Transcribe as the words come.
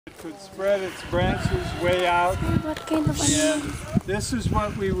It could spread its branches way out. And this is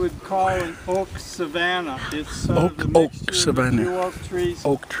what we would call an oak savanna. It's sort of the mixture savanna. of few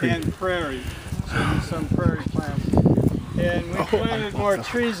oak trees and prairie. So there's some prairie plants. And we planted more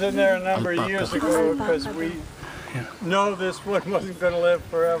trees in there a number of years ago because we know this one wasn't going to live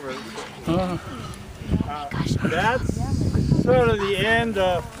forever. That's sort of the end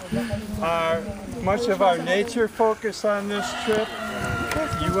of much of our nature focus on this trip.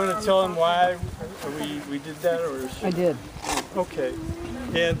 You want to tell them why we did that? Or I did. Okay.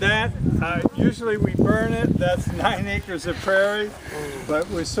 And that, usually we burn it. That's 9 acres of prairie. But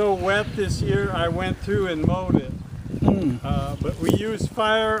it was so wet this year, I went through and mowed it. But we use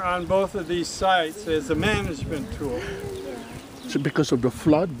fire on both of these sites as a management tool. So because of the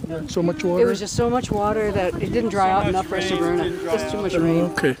flood, so much water? It was just so much water that it didn't dry out enough for us to burn it. Just too much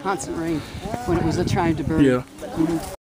rain, constant rain, when it was trying to burn. Yeah.